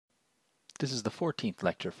This is the 14th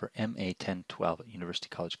lecture for MA 1012 at University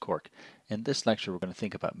College Cork. In this lecture we're going to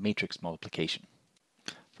think about matrix multiplication.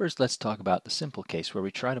 First let's talk about the simple case where we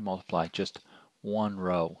try to multiply just one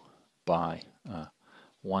row by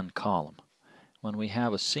one column. When we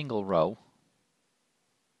have a single row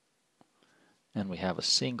and we have a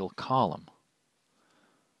single column,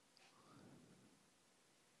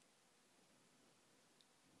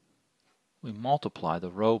 we multiply the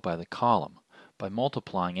row by the column. By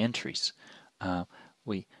multiplying entries,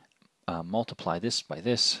 we multiply this by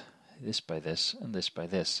this, this by this, and this by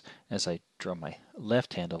this. As I draw my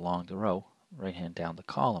left hand along the row, right hand down the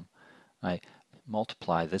column, I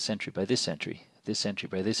multiply this entry by this entry, this entry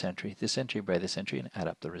by this entry, this entry by this entry, and add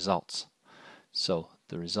up the results. So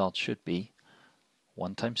the result should be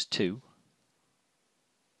 1 times 2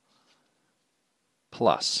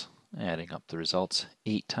 plus, adding up the results,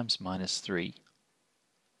 8 times minus 3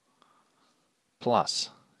 plus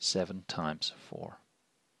 7 times 4.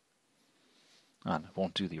 And I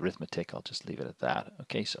won't do the arithmetic, I'll just leave it at that.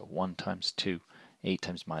 Okay, so 1 times 2, 8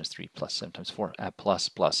 times minus 3 plus 7 times 4, add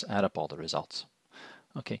plus, add up all the results.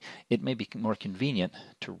 Okay, it may be more convenient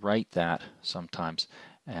to write that sometimes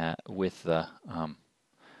with the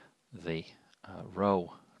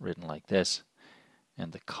row written like this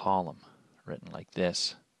and the column written like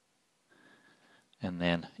this. And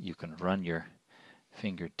then you can run your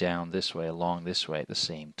finger down this way, along this way at the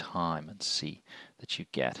same time and see that you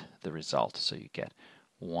get the result. So you get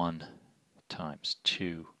 1 times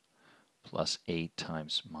 2 plus 8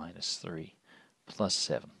 times minus 3 plus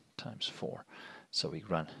 7 times 4. So we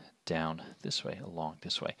run down this way, along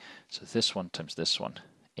this way. So this one times this one,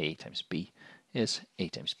 A times B, is A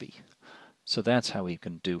times B. So that's how we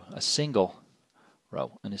can do a single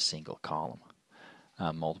row and a single column,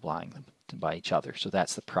 multiplying them by each other. So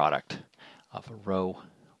that's the product of a row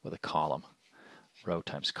with a column. Row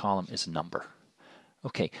times column is a number.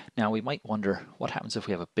 Okay, now we might wonder what happens if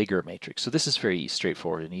we have a bigger matrix. So this is very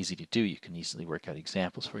straightforward and easy to do. You can easily work out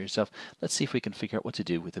examples for yourself. Let's see if we can figure out what to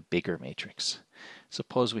do with a bigger matrix.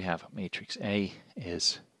 Suppose we have matrix A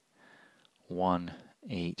is 1,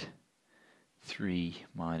 8, 3,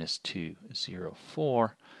 minus 2, 0,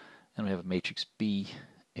 4. And we have a matrix B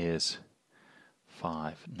is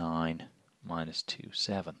 5, 9, minus 2,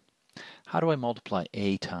 7. How do I multiply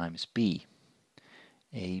A times B?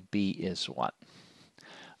 AB is what?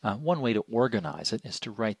 One way to organize it is to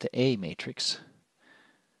write the A matrix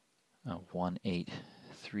 1, 8,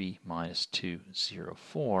 3, minus 2, 0,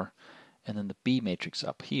 4, and then the B matrix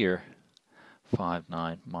up here 5,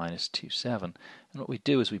 9, minus 2, 7. And what we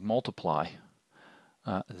do is we multiply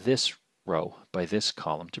this row by this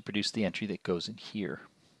column to produce the entry that goes in here.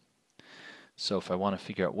 So if I want to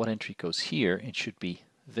figure out what entry goes here, it should be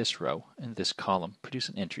this row and this column produce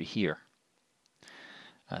an entry here.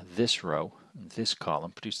 This row and this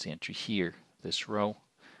column produce the entry here. This row,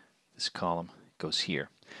 this column goes here.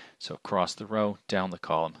 So across the row, down the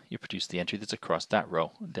column, you produce the entry that's across that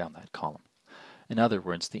row and down that column. In other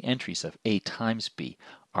words, the entries of A times B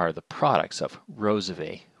are the products of rows of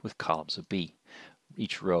A with columns of B.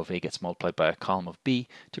 Each row of A gets multiplied by a column of B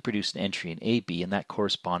to produce an entry in AB in that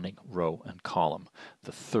corresponding row and column.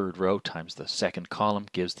 The third row times the second column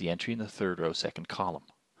gives the entry in the third row, second column.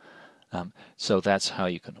 So that's how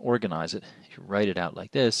you can organize it. If you write it out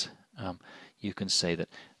like this, you can say that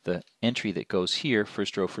the entry that goes here,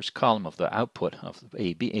 first row, first column of the output of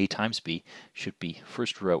A times B, should be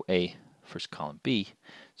first row A, first column B.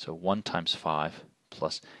 So 1 times 5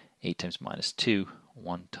 plus 8 times minus 2,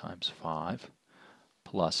 1 times 5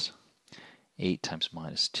 plus 8 times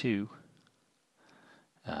minus 2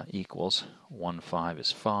 equals 1, 5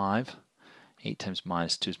 is 5. 8 times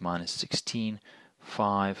minus 2 is minus 16.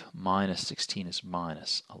 5 minus 16 is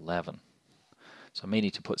minus 11. So I may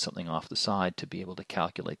need to put something off the side to be able to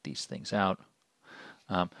calculate these things out.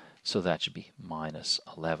 So that should be minus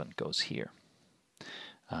 11 goes here.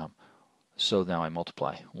 So now I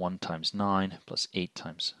multiply 1 times 9 plus 8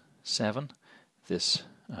 times 7. This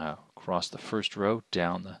across the first row,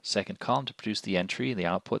 down the second column to produce the entry, the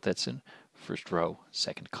output that's in first row,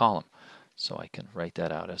 second column. So I can write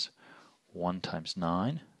that out as 1 times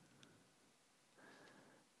 9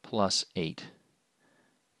 plus 8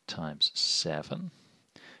 times 7.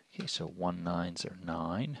 Okay, so 1 9s are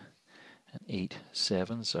 9, and 8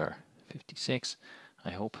 7s are 56. I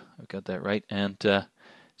hope I've got that right. And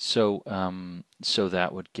so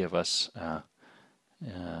that would give us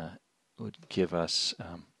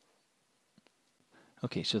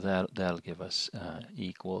okay, so that'll give us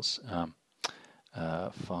equals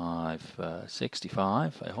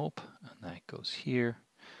 565, I hope, and that goes here.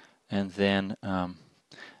 And then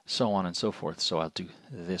so on and so forth. So I'll do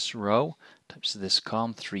this row times this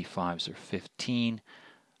column. 3 5s are 15.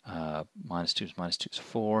 Minus 2 is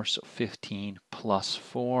 4. So 15 plus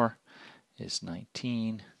 4 is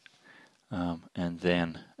 19. And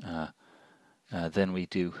then we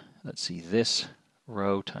do, let's see, this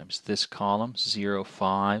row times this column. 0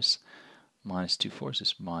 5s minus 2 4s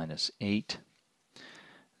is minus 8.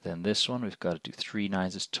 Then this one, we've got to do 3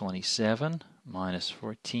 9s is 27. Minus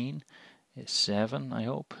 14 is 7, I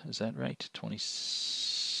hope. Is that right?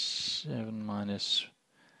 27 minus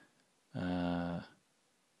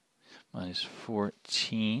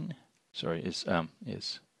 14. Sorry, is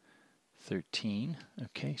 13.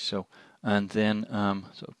 Okay, so and then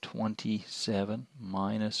so 27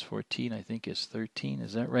 minus 14, I think, is 13.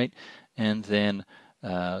 Is that right? And then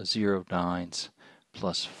 0 9s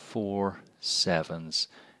plus 4 7s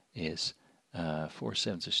is 4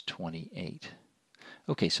 7s is 28.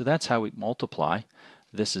 Okay, so that's how we multiply.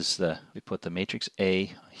 This is we put the matrix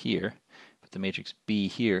A here, put the matrix B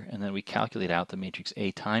here, and then we calculate out the matrix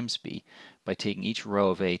A times B by taking each row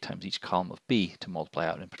of A times each column of B to multiply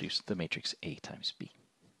out and produce the matrix A times B.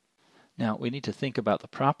 Now we need to think about the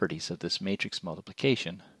properties of this matrix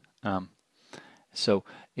multiplication. So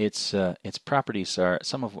its properties are,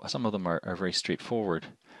 some of them are very straightforward,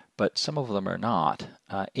 but some of them are not.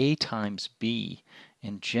 A times B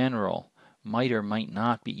in general might or might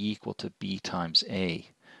not be equal to B times A.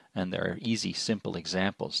 And there are easy, simple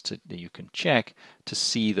examples that you can check to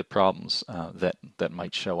see the problems that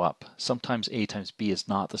might show up. Sometimes A times B is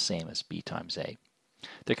not the same as B times A.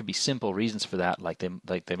 There could be simple reasons for that, like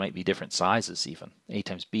they might be different sizes even. A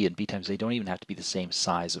times B and B times A don't even have to be the same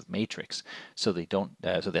size of matrix, so they don't.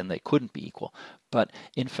 So then they couldn't be equal. But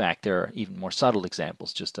in fact, there are even more subtle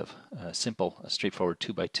examples, just of simple, straightforward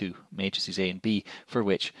 2 by 2 matrices A and B, for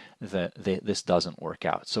which this doesn't work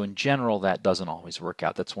out. So in general, that doesn't always work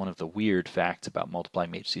out. That's one of the weird facts about multiply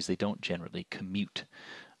matrices. They don't generally commute.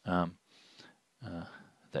 That's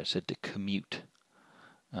said to commute.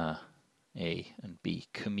 A and B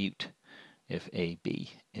commute if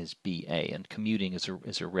AB is BA, and commuting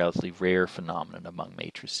is a relatively rare phenomenon among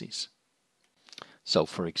matrices. So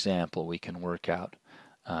for example, we can work out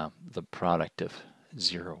the product of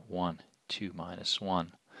 0 1 2 minus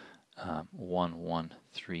 1 1 1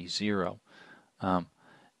 3 0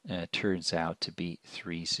 turns out to be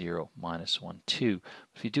 3 0 minus 1 2.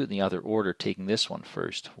 If you do it in the other order, taking this one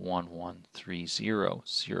first, 1 1 3 0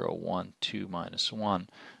 0 1 2 minus 1,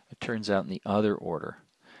 it turns out in the other order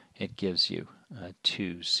it gives you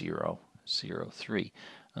 2 0 0 3.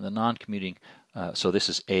 And the non-commuting, so this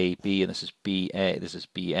is A B and this is B A. This is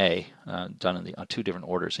B A done in on 2 different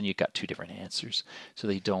orders, and you've got 2 different answers. So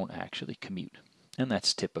they don't actually commute, and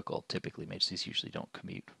that's typical. Typically, matrices usually don't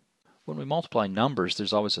commute. When we multiply numbers,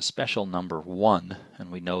 there's always a special number 1,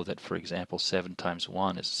 and we know that, for example, 7 times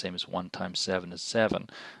 1 is the same as 1 times 7 is 7.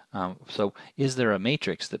 So is there a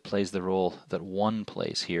matrix that plays the role that 1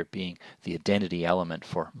 plays here, being the identity element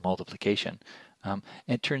for multiplication?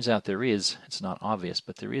 It turns out there is. It's not obvious,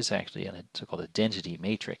 but there is actually a so-called identity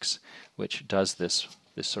matrix, which does this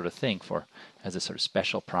sort of thing, has a sort of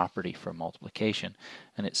special property for multiplication,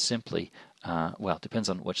 and it's simply, well, it depends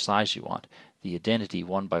on which size you want. The identity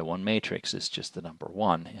 1 by 1 matrix is just the number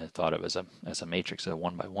 1. I thought of as a matrix, a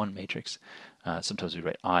 1 by 1 matrix. Sometimes we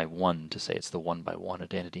write I1 to say it's the 1 by 1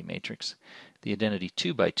 identity matrix. The identity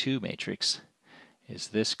 2 by 2 matrix is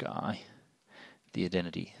this guy. The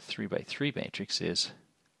identity 3 by 3 matrix is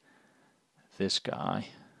this guy,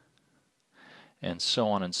 and so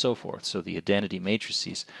on and so forth. So the identity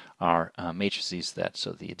matrices are matrices that,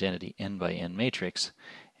 so the identity n by n matrix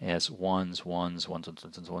has 1s, 1s, 1s, 1s,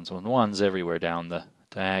 1s, 1s, 1s, 1s everywhere down the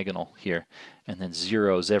diagonal here, and then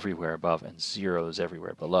 0s everywhere above and 0s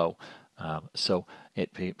everywhere below. So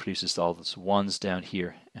it produces all those 1s down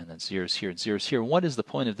here, and then 0s here and 0s here. What is the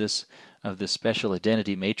point of this special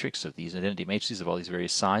identity matrix, of these identity matrices of all these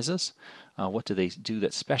various sizes? What do they do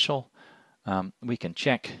that's special? We can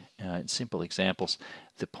check in simple examples.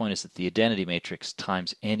 The point is that the identity matrix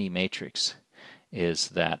times any matrix is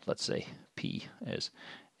that, let's say, P is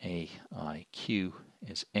AIQ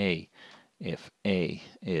is A if A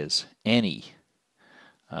is any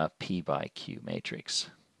P by Q matrix.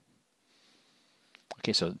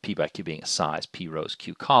 Okay, so P by Q being a size, P rows,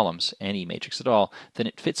 Q columns, any matrix at all, then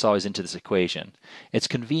it fits always into this equation. It's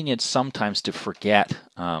convenient sometimes to forget,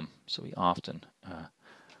 so we often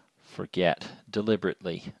forget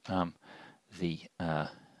deliberately the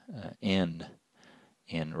n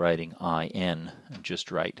in writing IN and just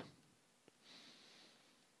write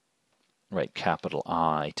write capital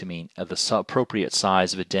I to mean the appropriate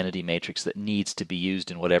size of identity matrix that needs to be used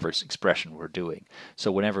in whatever expression we're doing.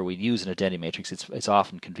 So whenever we use an identity matrix, it's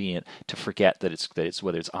often convenient to forget that it's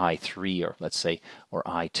whether it's I3 or let's say or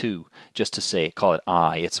I2, just to say call it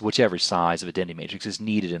I. It's whichever size of identity matrix is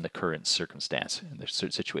needed in the current circumstance, in the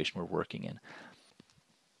situation we're working in.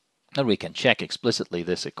 And we can check explicitly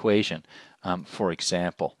this equation. For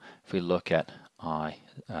example, if we look at I,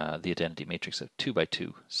 the identity matrix of 2 by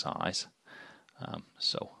 2 size,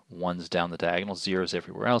 so 1's down the diagonal, 0's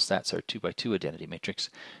everywhere else, that's our 2 by 2 identity matrix,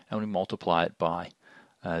 and we multiply it by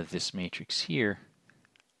this matrix here.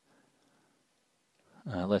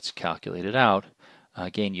 Let's calculate it out.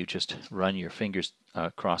 Again, you just run your fingers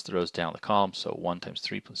across the rows down the column, so 1 times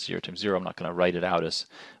 3 plus 0 times 0. I'm not going to write it out as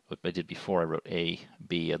what I did before. I wrote A,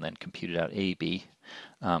 B, and then computed out A, B.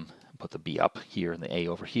 Put the B up here and the A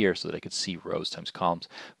over here so that I could see rows times columns.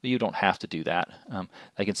 But you don't have to do that.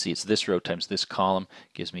 I can see it's this row times this column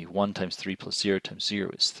gives me 1 times 3 plus 0 times 0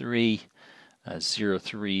 is 3. 0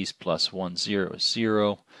 3's plus 1 0 is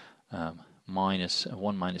 0. Minus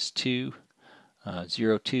 1 minus 2.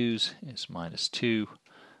 0 2's is minus 2.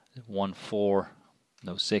 1 4,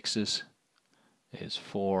 no 6's is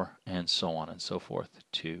 4, and so on and so forth.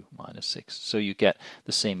 2 minus 6. So you get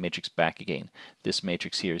the same matrix back again. This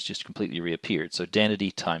matrix here is just completely reappeared. So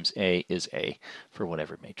identity times A is A for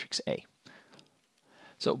whatever matrix A.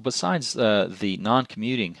 So besides the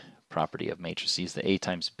non-commuting property of matrices, the A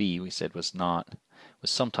times B we said was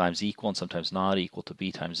sometimes equal and sometimes not equal to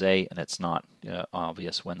B times A, and it's not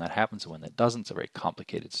obvious when that happens and when that doesn't. It's a very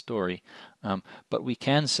complicated story. But we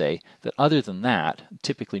can say that other than that,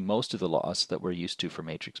 typically most of the laws that we're used to for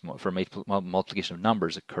multiplication of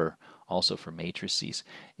numbers occur also for matrices.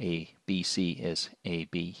 A, B, C is A,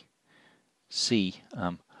 B, C.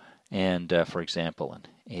 For example, an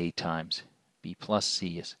A times B plus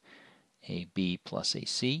C is AB plus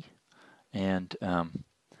AC. And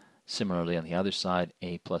similarly, on the other side,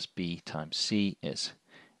 A plus B times C is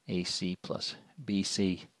AC plus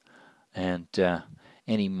BC. And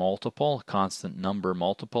any multiple, constant number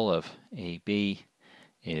multiple of AB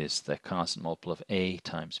is the constant multiple of A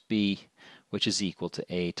times B, which is equal to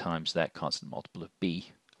A times that constant multiple of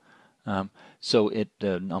B. So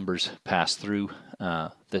numbers pass through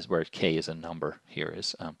this, where K is a number. Here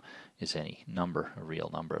is any number, a real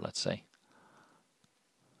number, let's say.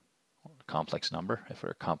 Complex number, if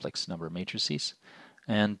we're a complex number of matrices.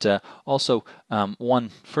 And also one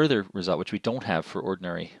further result, which we don't have for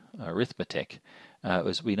ordinary arithmetic,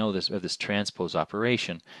 is we know this transpose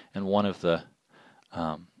operation, and one of the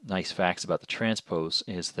nice facts about the transpose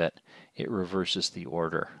is that it reverses the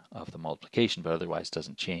order of the multiplication, but otherwise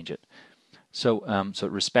doesn't change it. So, so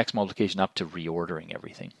it respects multiplication up to reordering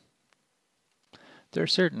everything. There are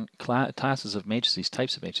certain classes of matrices,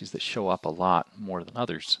 types of matrices, that show up a lot more than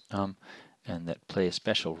others, and that play a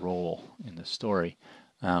special role in the story,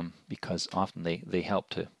 because often they help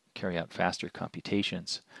to carry out faster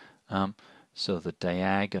computations. So the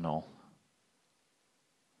diagonal,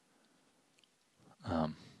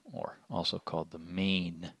 or also called the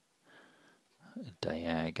main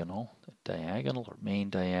diagonal, or main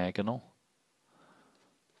diagonal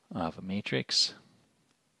of a matrix.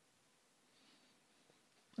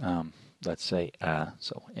 Let's say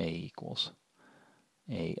so A equals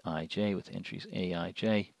Aij with entries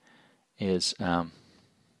Aij is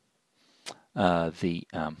the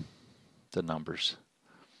numbers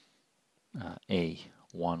A11,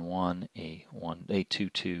 A1,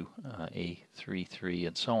 A22, A33,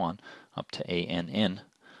 and so on up to ANN.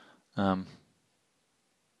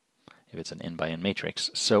 If it's an n by n matrix,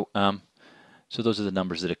 so those are the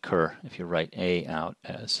numbers that occur if you write A out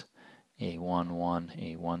as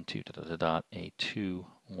A11, A12, dot, dot, dot, A21,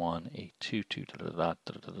 A22, dot, dot,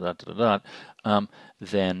 dot, dot, dot, dot,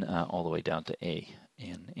 then all the way down to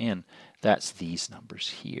ANN. That's these numbers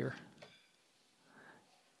here.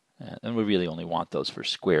 And we really only want those for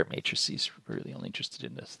square matrices. We're really only interested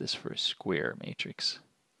in this for a square matrix.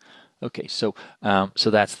 Okay, so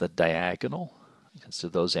so that's the diagonal. So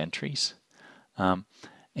those entries. A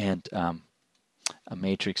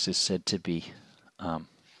matrix is said to be a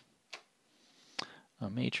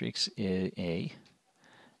matrix A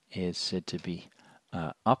is said to be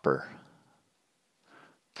upper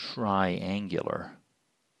triangular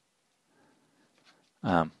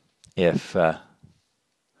if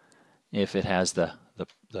it has the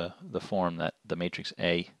form that the matrix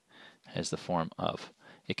A has the form of.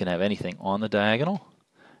 It can have anything on the diagonal,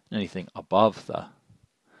 anything above the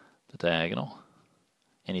diagonal,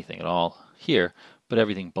 anything at all here, but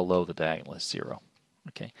everything below the diagonal is 0.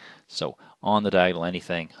 Okay, so on the diagonal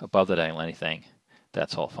anything, above the diagonal anything,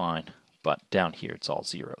 that's all fine. but down here it's all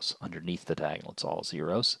zeros. Underneath the diagonal it's all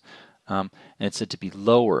zeros. And it's said to be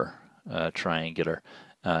lower triangular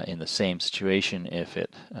in the same situation if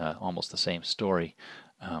it, almost the same story,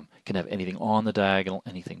 can have anything on the diagonal,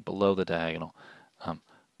 anything below the diagonal,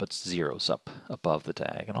 but zeros up above the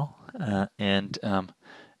diagonal. And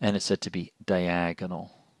it's said to be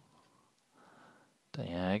diagonal.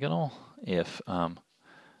 Diagonal if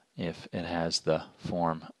it has the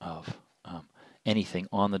form of anything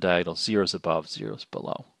on the diagonal, zeros above, zeros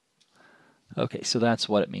below. Okay, so that's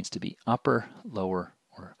what it means to be upper, lower,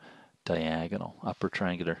 or diagonal. Upper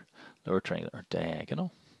triangular, lower triangular, or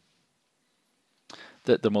diagonal.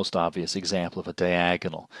 The most obvious example of a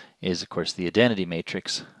diagonal is, of course, the identity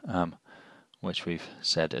matrix, which we've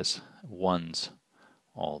said is ones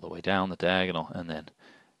all the way down the diagonal and then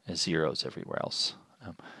zeros everywhere else.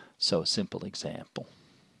 So a simple example.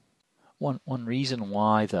 One reason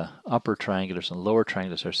why the upper triangulars and lower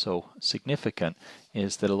triangulars are so significant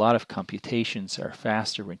is that a lot of computations are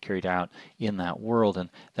faster when carried out in that world,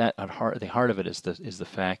 and that at the heart of it is the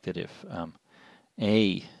fact that if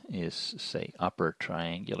A is, say, upper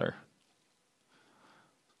triangular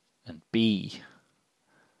and B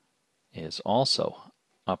is also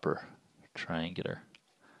upper triangular,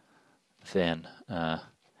 then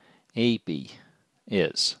AB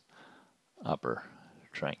is upper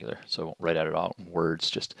triangular. So I won't write out it all in words,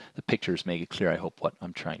 just the pictures make it clear, I hope, what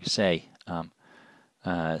I'm trying to say.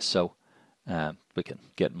 So we can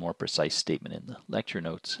get a more precise statement in the lecture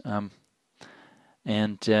notes.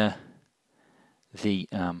 And the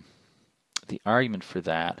argument for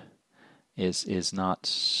that is not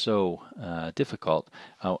so difficult.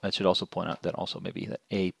 I should also point out that also maybe that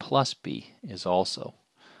A plus B is also,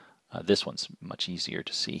 this one's much easier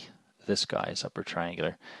to see. This guy is upper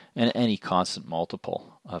triangular, and any constant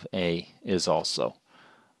multiple of A is also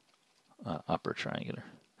upper triangular.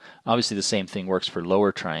 Obviously, the same thing works for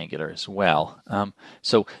lower triangular as well.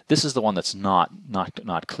 So this is the one that's not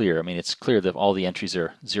clear. I mean, it's clear that all the entries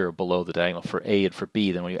are zero below the diagonal for A and for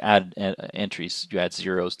B. Then when you add entries, you add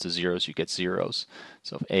zeros to zeros, you get zeros.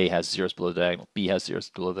 So if A has zeros below the diagonal, B has zeros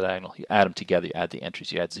below the diagonal, you add them together, you add the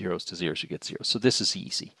entries, you add zeros to zeros, you get zeros. So this is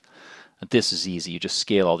easy. This is easy. You just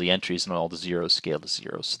scale all the entries and all the zeros scale to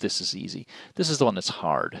zeros. So this is easy. This is the one that's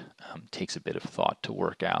hard. Takes a bit of thought to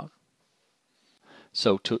work out.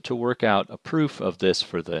 So to work out a proof of this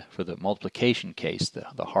for the multiplication case,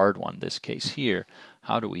 the hard one, this case here,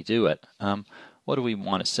 how do we do it? What do we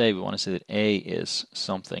want to say? We want to say that A is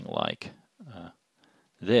something like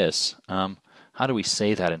this. How do we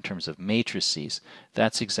say that in terms of matrices?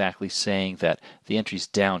 That's exactly saying that the entries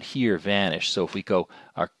down here vanish. So if we go,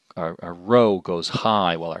 our row goes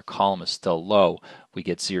high while our column is still low, we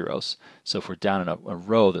get zeros. So if we're down in a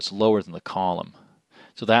row that's lower than the column,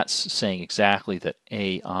 so that's saying exactly that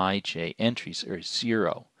Aij entries are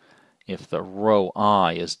zero if the row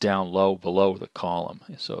I is down low below the column.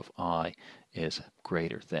 So if I is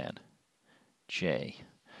greater than j.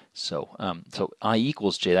 So I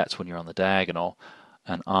equals j, that's when you're on the diagonal,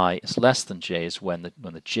 and I is less than j is when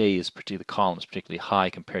the j is particularly, the column is particularly high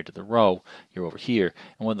compared to the row, you're over here,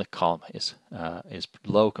 and when the column is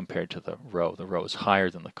low compared to the row is higher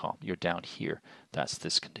than the column, you're down here. That's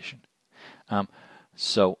this condition.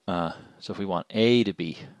 So if we want A to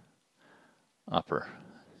be upper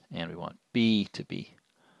and we want B to be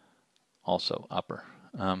also upper,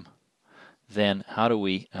 then how do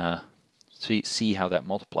we see how that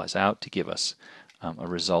multiplies out to give us a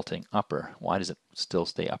resulting upper? Why does it still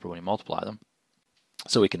stay upper when you multiply them?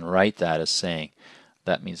 So we can write that as saying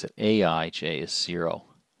that means that Aij is 0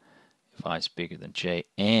 if I is bigger than j,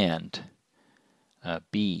 and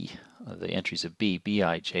B, the entries of B,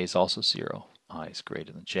 Bij is also 0. I is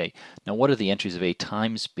greater than j. Now what are the entries of A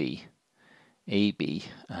times B? AB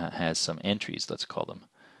has some entries, let's call them,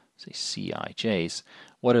 say, Cij's.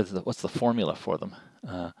 What's the formula for them?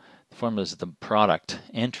 The formula is that the product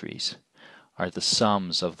entries are the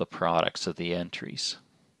sums of the products of the entries.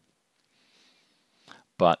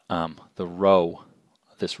 But the row,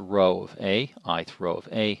 this row of A, ith row of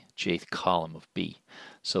A, jth column of B.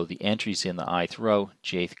 So the entries in the ith row,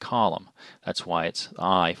 jth column. That's why it's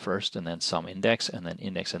I first, and then some index, and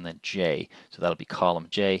then j. So that'll be column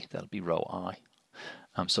j, that'll be row I.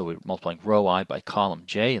 So we're multiplying row I by column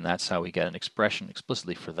j, and that's how we get an expression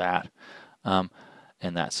explicitly for that. And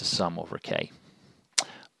that's the sum over k.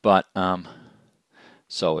 But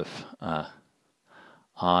so if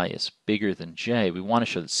I is bigger than j, we want to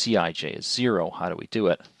show that Cij is 0. How do we do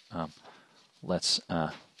it? Let's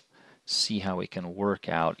see how we can work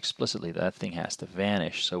out explicitly that thing has to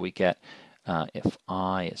vanish. So we get if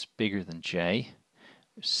I is bigger than j,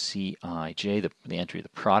 Cij, the entry of the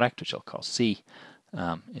product, which I'll call C,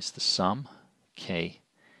 is the sum k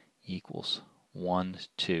equals 1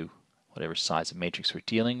 to whatever size of matrix we're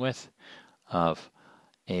dealing with of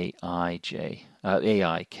aik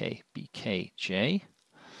bkj,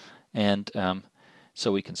 and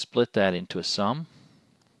so we can split that into a sum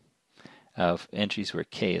of entries where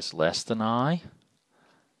k is less than I,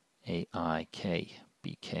 aik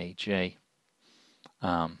bkj,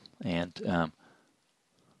 and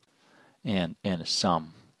a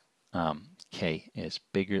sum k is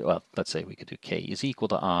bigger. Well, let's say we could do k is equal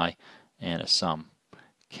to I, and a sum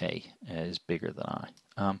k is bigger than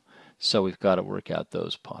I. So we've got to work out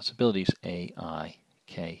those possibilities: aik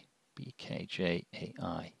bkj,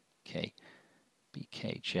 aik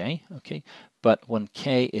bkj. Okay, but when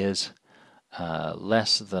k is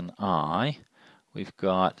less than I, we've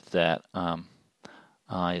got that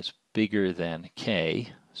I is bigger than k,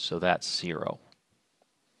 so that's 0.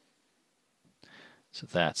 So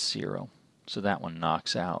that's 0. So that one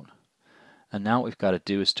knocks out. And now what we've got to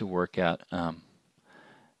do is to work out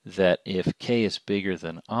that if k is bigger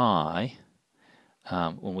than I,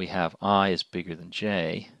 when we have I is bigger than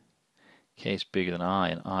j, k is bigger than I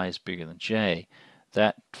and I is bigger than j,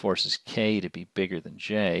 that forces k to be bigger than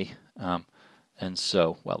j. And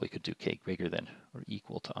so, well, we could do k bigger than or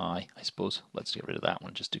equal to I suppose. Let's get rid of that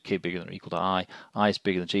one. Just do k bigger than or equal to I. I is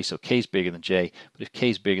bigger than j, so k is bigger than j. But if k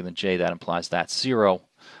is bigger than j, that implies that's 0.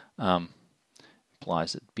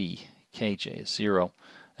 Implies that bkj is 0.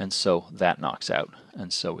 And so that knocks out.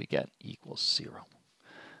 And so we get equals 0.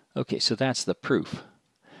 Okay, so that's the proof.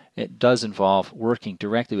 It does involve working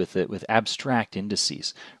directly with it with abstract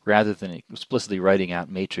indices rather than explicitly writing out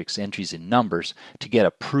matrix entries in numbers to get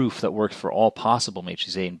a proof that works for all possible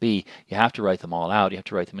matrices A and B. You have to write them all out. You have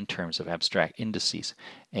to write them in terms of abstract indices.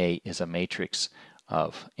 A is a matrix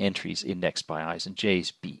of entries indexed by i's and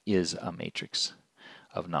j's. B is a matrix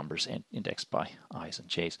of numbers indexed by i's and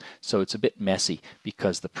j's. So it's a bit messy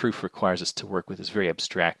because the proof requires us to work with this very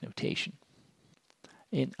abstract notation.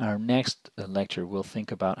 In our next lecture, we'll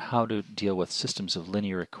think about how to deal with systems of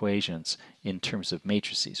linear equations in terms of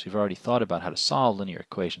matrices. We've already thought about how to solve linear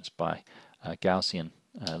equations by Gaussian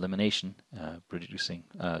elimination, reducing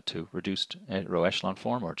to reduced row echelon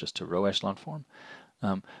form or just to row echelon form.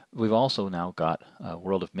 We've also now got a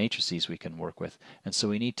world of matrices we can work with, and so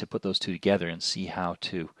we need to put those two together and see how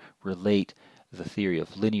to relate the theory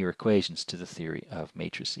of linear equations to the theory of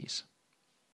matrices.